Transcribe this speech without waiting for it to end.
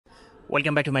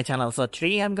Welcome back to my channel. So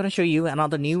today I'm going to show you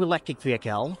another new electric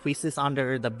vehicle which is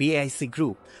under the BAIC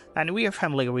group, and we are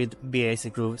familiar with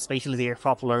BAIC group, especially they are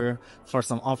popular for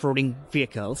some off-roading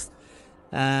vehicles,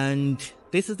 and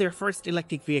this is their first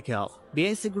electric vehicle.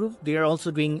 BAIC group, they are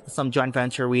also doing some joint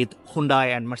venture with Hyundai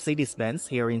and Mercedes-Benz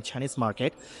here in Chinese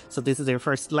market. So this is their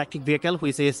first electric vehicle,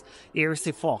 which is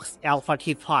Arcfox-Alpha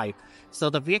aT5. So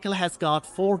the vehicle has got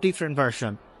 4 different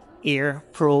versions. Air,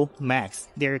 Pro, Max.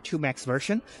 There are 2 Max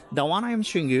version. The one I am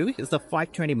showing you is the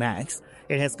 520 Max.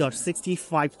 It has got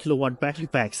 65 kilowatt battery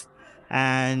packs,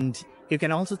 and you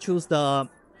can also choose the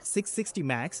 660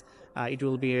 Max. It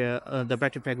will be the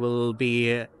battery pack will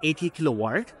be 80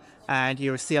 kilowatt, and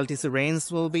your CLTC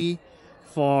range will be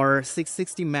for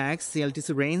 660 Max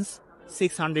CLTC range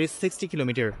 660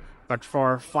 kilometer, but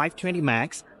for 520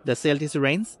 Max the CLTC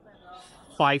range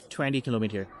 520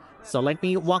 kilometer. So let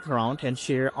me walk around and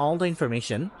share all the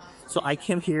information. So I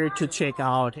came here to check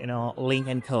out,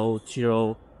 Link & Co.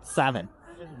 07,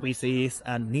 which is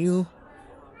a new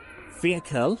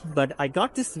vehicle. But I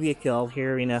got this vehicle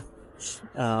here in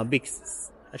a big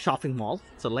shopping mall.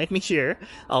 So let me share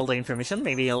all the information.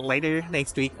 Maybe later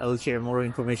next week I'll share more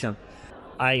information.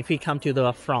 If we come to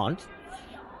the front,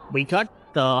 we got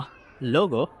the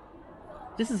logo.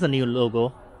 This is a new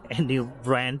logo, a new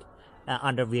brand.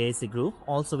 Under BAIC group.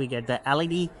 Also we get the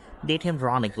LED daytime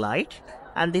running light,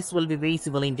 and this will be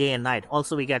visible in day and night.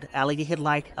 Also we get LED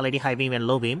headlight, LED high beam and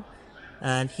low beam,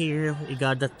 and here we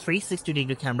got the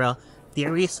 360-degree camera.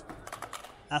 There is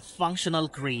a functional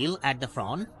grille at the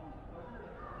front,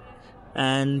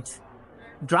 and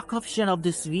drag coefficient of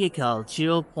this vehicle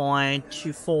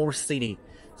 0.24 CD,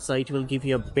 so it will give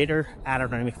you a better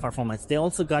aerodynamic performance. They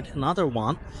also got another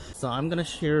one, so I'm gonna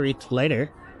share it later.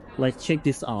 Let's check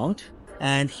this out.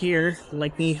 And here,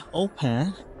 let me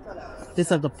open.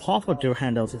 These are the pop-up door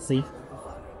handles, you see,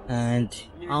 and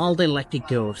all the electric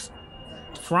doors.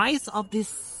 The price of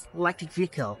this electric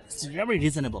vehicle is very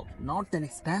reasonable, not that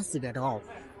expensive at all.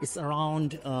 It's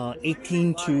around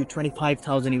 18 to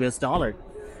 25,000 US dollar.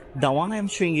 The one I'm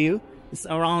showing you is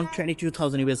around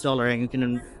 22,000 US dollar, and you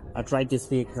can drive this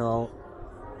vehicle.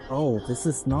 Oh, this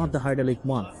is not the hydraulic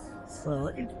one.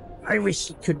 So I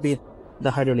wish it could be the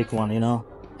hydraulic one,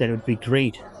 that would be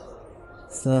great.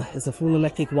 So it's a full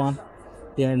electric one.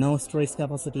 There are no storage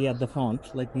capacity at the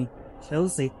front. Let me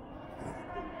close it.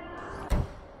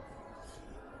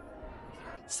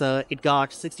 So it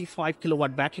got 65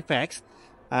 kilowatt battery packs,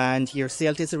 and your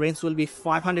CLTC range will be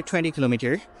 520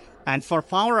 kilometer. And for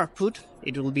power output,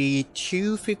 it will be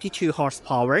 252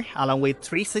 horsepower along with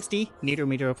 360 newton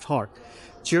meter of torque.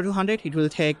 0 to 100, it will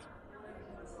take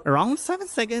around 7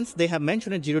 seconds. They have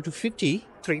mentioned at 0 to 50,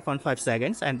 3.5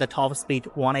 seconds, and the top speed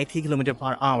 180 km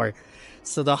per hour.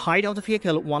 So the height of the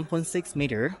vehicle 1.6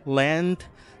 meter, length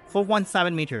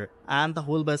 4.7 meter, and the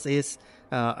wheelbase is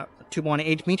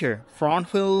 2.8 meter.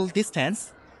 Front wheel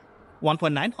distance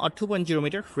 1.9 or 2.0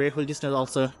 meter. Rear wheel distance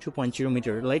also 2.0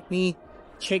 meter. Let me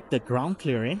check the ground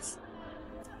clearance.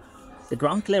 The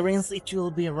ground clearance, it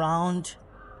will be around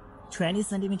 20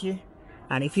 centimeter.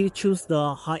 And if you choose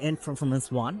the high-end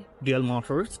performance one, dual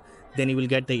motors, then you will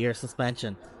get the air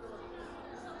suspension.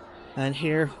 And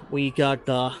here we got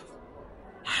the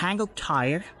hang-up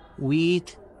tire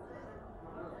with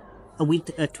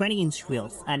 20-inch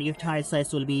wheels, and your tire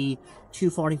size will be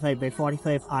 245 by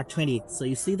 45 R20. So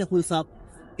you see the wheels up.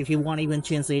 If you want to even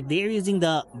change it, they're using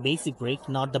the basic brake,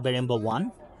 not the Brembo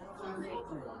one.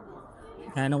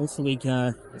 And also we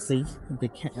can see the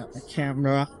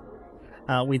camera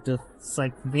with the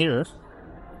side mirror.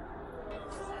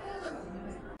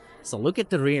 So look at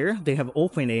the rear. They have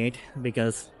opened it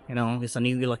because it's a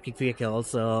new electric vehicle,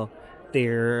 so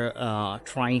they're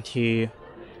trying to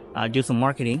do some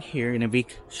marketing here in a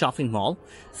big shopping mall.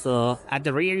 So at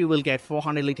the rear you will get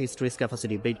 400 liter storage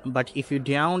capacity, but if you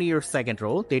down your second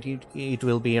row, it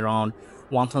will be around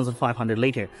 1,500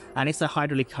 liter, and it's a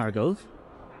hydraulic cargo.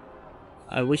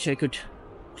 I wish I could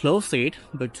close it,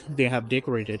 but they have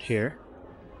decorated here.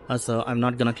 So I'm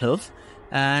not gonna close.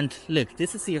 And look,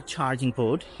 this is your charging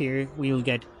port. Here we will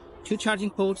get 2 charging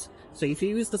ports. So if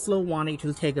you use the slow one, it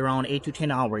will take around 8 to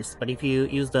 10 hours, but if you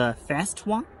use the fast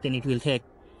one, then it will take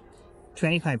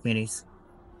 25 minutes.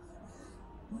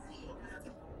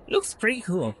 Looks pretty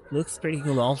cool.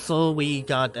 Also we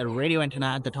got a radio antenna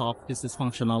at the top. This is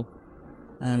functional.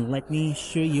 And let me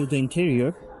show you the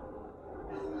interior.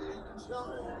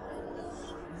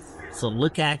 So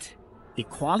look at the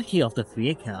quality of the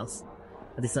vehicles.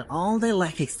 These are all the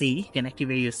electric seat. You can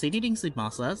activate your seating seat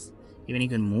massage. Even you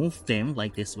can move them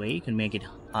like this way. You can make it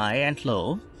high and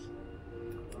low.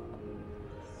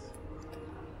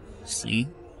 See?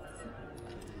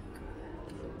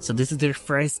 So this is their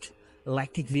first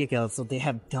electric vehicle. So they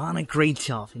have done a great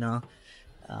job,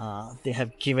 they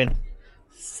have given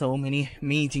so many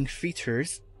amazing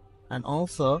features, and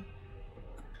also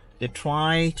they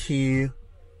try to,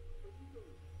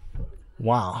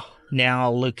 wow,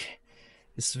 now look,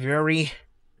 it's very,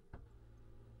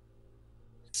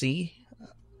 see,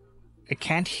 I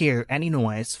can't hear any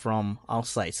noise from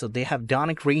outside. So they have done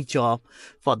a great job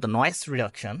for the noise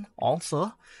reduction,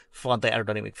 also for the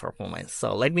aerodynamic performance.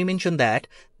 So let me mention that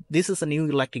this is a new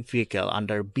electric vehicle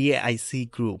under BAIC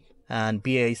group, and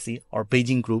BAIC or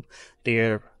Beijing group,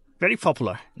 they're very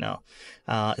popular now,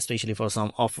 especially for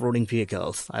some off-roading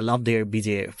vehicles. I love their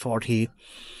BJ40,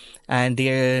 and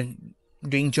they're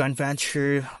doing joint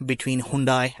venture between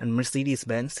Hyundai and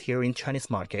Mercedes-Benz here in Chinese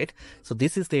market. So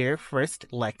this is their first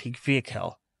electric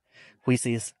vehicle, which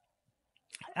is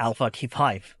Alpha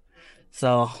aT5.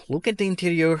 So look at the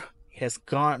interior. It has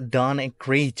done a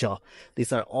great job.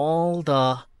 These are all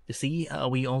the, you see,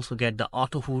 we also get the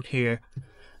auto hood here,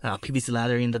 PVC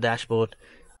leather in the dashboard.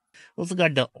 Also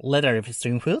got the leather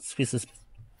steering wheels, which is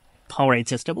power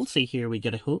adjustable. See, here we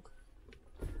get a hook,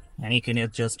 and you can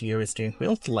adjust your steering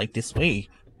wheel like this way.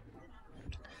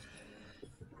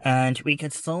 And we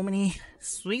get so many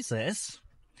switches.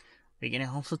 We can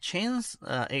also change,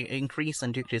 increase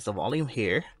and decrease the volume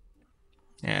here.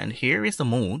 And here is the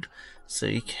mode. So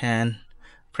you can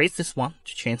press this one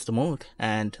to change the mode.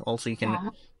 And also you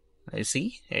can, you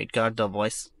see, it got the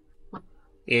voice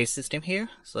AI system here.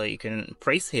 So you can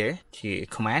press here to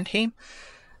command him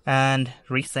and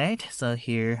reset. So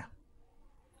here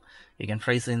you can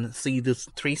press and see this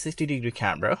 360-degree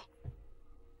camera.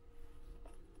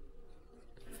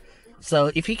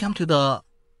 So if you come to the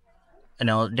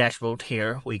dashboard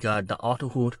here, we got the auto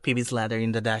hood, PVC leather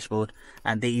in the dashboard,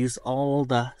 and they use all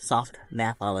the soft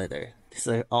Nappa leather. These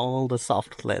are all the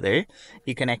soft leather.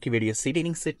 You can activate your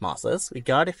seating seat masses. We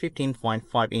got a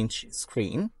 15.5-inch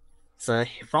screen. So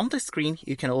from the screen,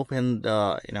 you can open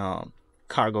the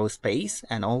cargo space,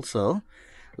 and also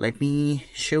let me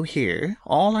show here.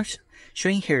 All are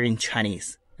showing here in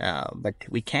Chinese, but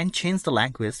we can change the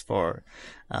language for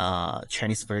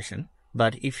Chinese version.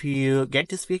 But if you get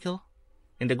this vehicle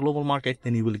in the global market,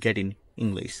 then you will get in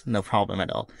English, no problem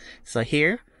at all. So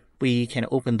here we can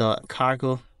open the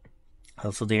cargo.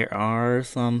 Also there are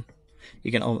some,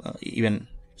 you can even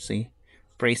see,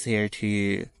 press here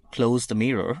to close the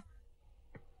mirror.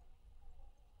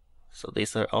 So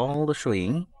these are all the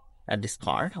showing at this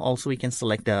part. Also we can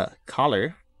select the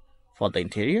color for the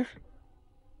interior.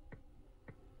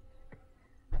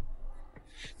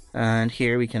 And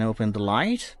here we can open the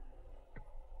light.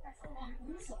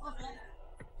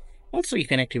 Also you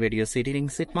can activate your seating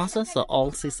seat masses. So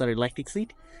all seats are electric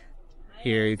seat.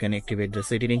 Here you can activate the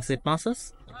seating seat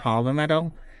masses, no problem at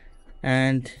all.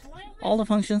 And all the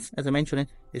functions, as I mentioned,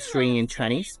 is showing in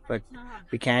Chinese, but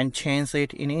we can change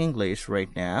it in English right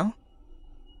now.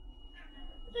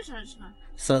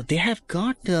 So they have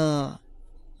got the,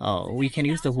 we can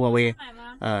use the Huawei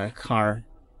car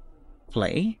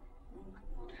play.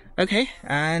 Okay,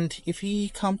 and if we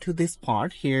come to this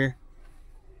part here,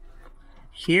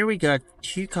 here we got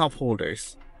two cup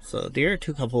holders. So there are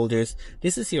two cup holders.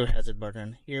 This is your hazard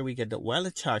button. Here we get the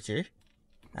wireless charger,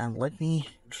 and let me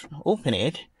open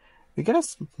it. We got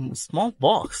a small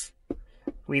box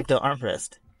with the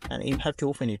armrest, and you have to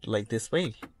open it like this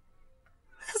way.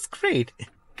 That's great.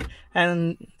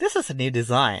 And this is a new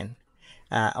design.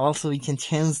 Also we can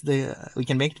change we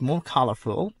can make it more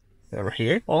colorful over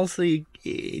here. Also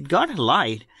it got a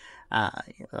light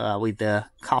with the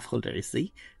cup holder, you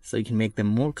see, so you can make them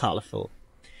more colorful.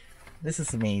 This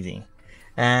is amazing.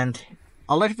 And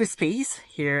a lot of space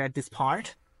here at this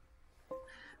part.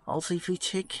 Also if we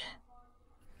check,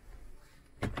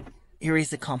 here is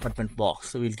the compartment box,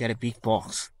 so we'll get a big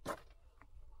box.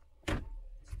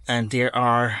 And there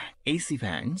are AC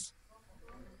fans.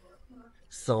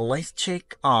 So let's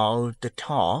check out the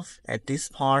top. At this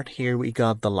part here we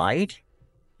got the light.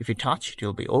 If you touch it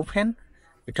will be open.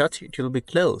 If you touch it will be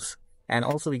closed. And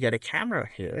also we got a camera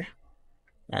here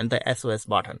and the SOS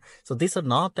button. So these are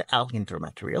not the Alcantara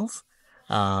materials.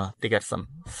 They got some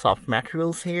soft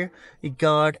materials here. We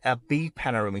got a big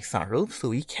panoramic sunroof, so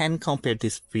we can compare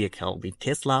this vehicle with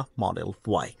Tesla Model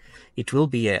Y. It will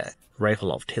be a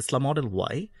rival of Tesla Model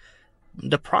Y.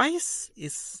 The price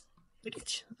is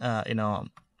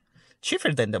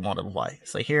cheaper than the Model Y.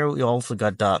 So here we also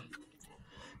got the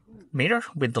mirror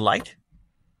with the light.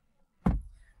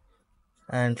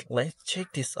 And let's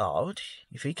check this out.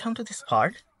 If we come to this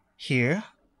part here,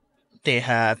 they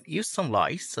have used some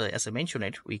lights. So as I mentioned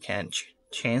it, we can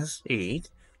change it.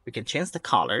 We can change the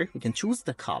color. We can choose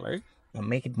the color and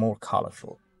make it more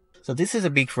colorful. So this is a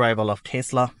big rival of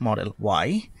Tesla Model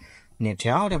Y. No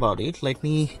doubt about it. Let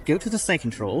me go to the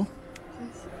second row.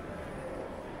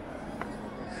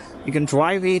 You can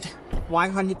drive it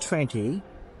 520.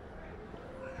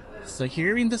 So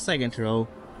here in the second row,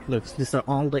 look, these are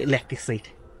all the electric seats.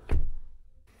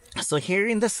 So here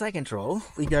in the second row,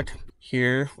 we got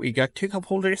two cup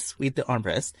holders with the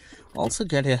armrest. Also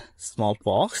got a small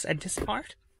box at this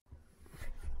part.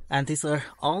 And these are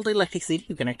all the electric seats.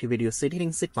 You can activate your seat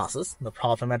heating, seat masses, no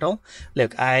problem at all.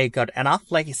 Look, I got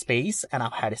enough leg space,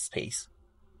 enough head space.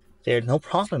 There are no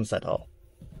problems at all.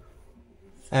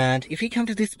 And if you come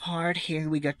to this part here,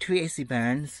 we got two AC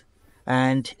bands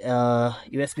and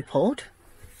USB port.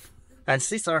 And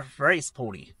these are very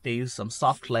sporty. They use some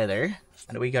soft leather.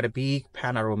 And we got a big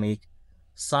panoramic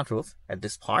sunroof at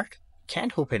this part.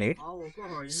 Can't open it.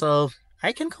 So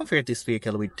I can compare this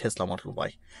vehicle with Tesla Model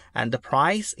Y. And the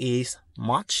price is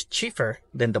much cheaper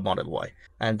than the Model Y.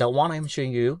 And the one I'm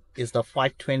showing you is the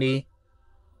 520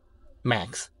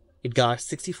 Max. It got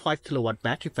 65 kilowatt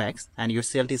battery packs. And your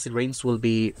CLTC range will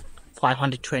be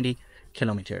 520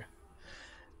 kilometer.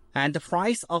 And the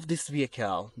price of this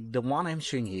vehicle, the one I'm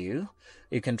showing you,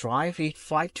 you can drive it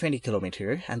 520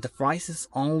 kilometer, and the price is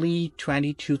only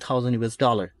 22,000 US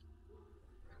dollar,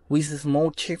 which is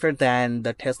more cheaper than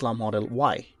the Tesla Model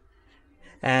Y.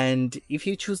 And if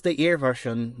you choose the Air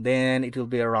version, then it will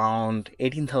be around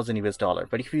 18,000 US dollar.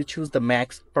 But if you choose the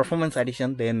Max Performance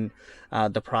Edition, then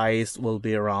the price will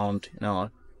be around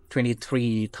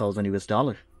 23,000 US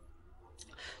dollar.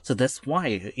 So that's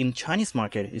why in Chinese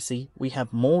market, you see, we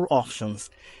have more options,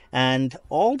 and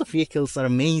all the vehicles are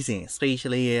amazing.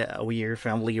 Especially we are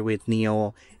familiar with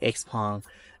Neo, Xpeng,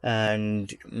 and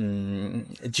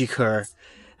Zeekr.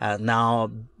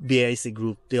 Now BAIC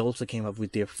Group, they also came up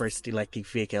with their first electric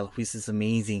vehicle, which is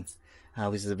amazing,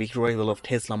 which is a big rival of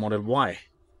Tesla Model Y.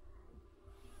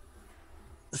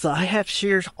 So I have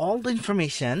shared all the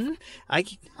information. I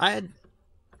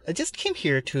just came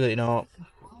here to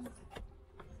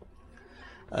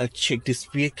check this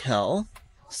vehicle.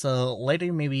 So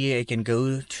later maybe I can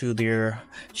go to their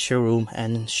showroom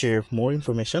and share more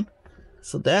information.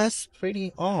 So that's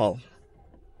pretty all.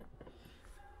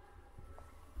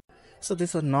 So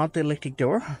this is not the electric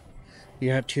door.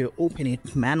 You have to open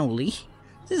it manually.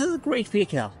 This is a great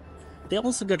vehicle. They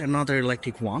also got another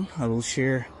electric one. I will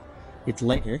share it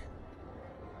later.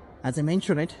 As I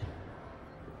mentioned it,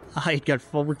 I got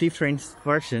 4 different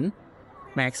versions,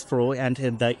 Max Pro and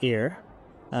the Air.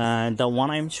 The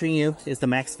one I'm showing you is the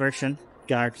Max version.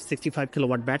 Got 65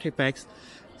 kilowatt battery packs.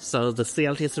 So the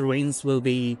CLTC range will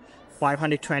be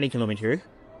 520 kilometer.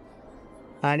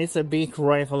 And it's a big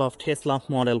rival of Tesla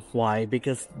Model Y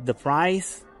because the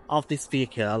price of this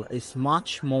vehicle is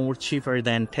much more cheaper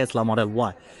than Tesla Model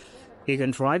Y. You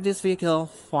can drive this vehicle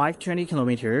 520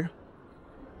 kilometer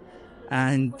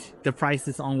and the price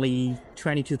is only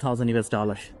 22,000 US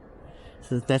dollars.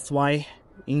 So that's why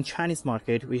in Chinese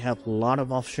market we have a lot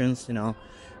of options.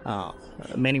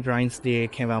 Many brands, they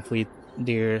came up with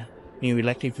their new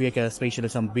electric vehicle, especially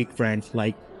some big brands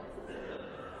like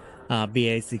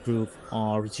BAIC Group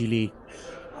or Geely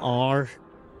or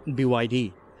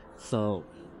BYD. So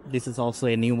this is also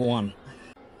a new one.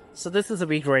 So this is a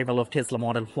big rival of Tesla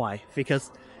Model Y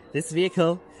because this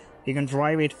vehicle, you can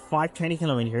drive it 520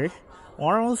 kilometer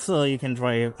or also you can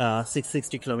drive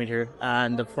 660 kilometer,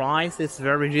 and the price is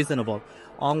very reasonable,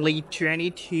 only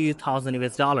 22,000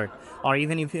 US dollar. Or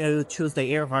even if you choose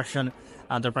the Air version,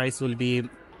 the price will be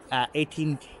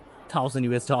 18,000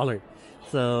 US dollar.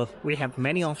 So we have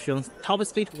many options. Top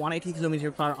speed 180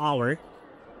 kilometer per hour.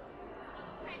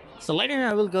 So later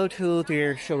I will go to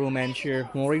their showroom and share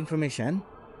more information.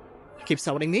 Keep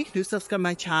supporting me. Do subscribe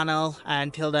my channel.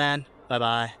 Until then, bye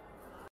bye.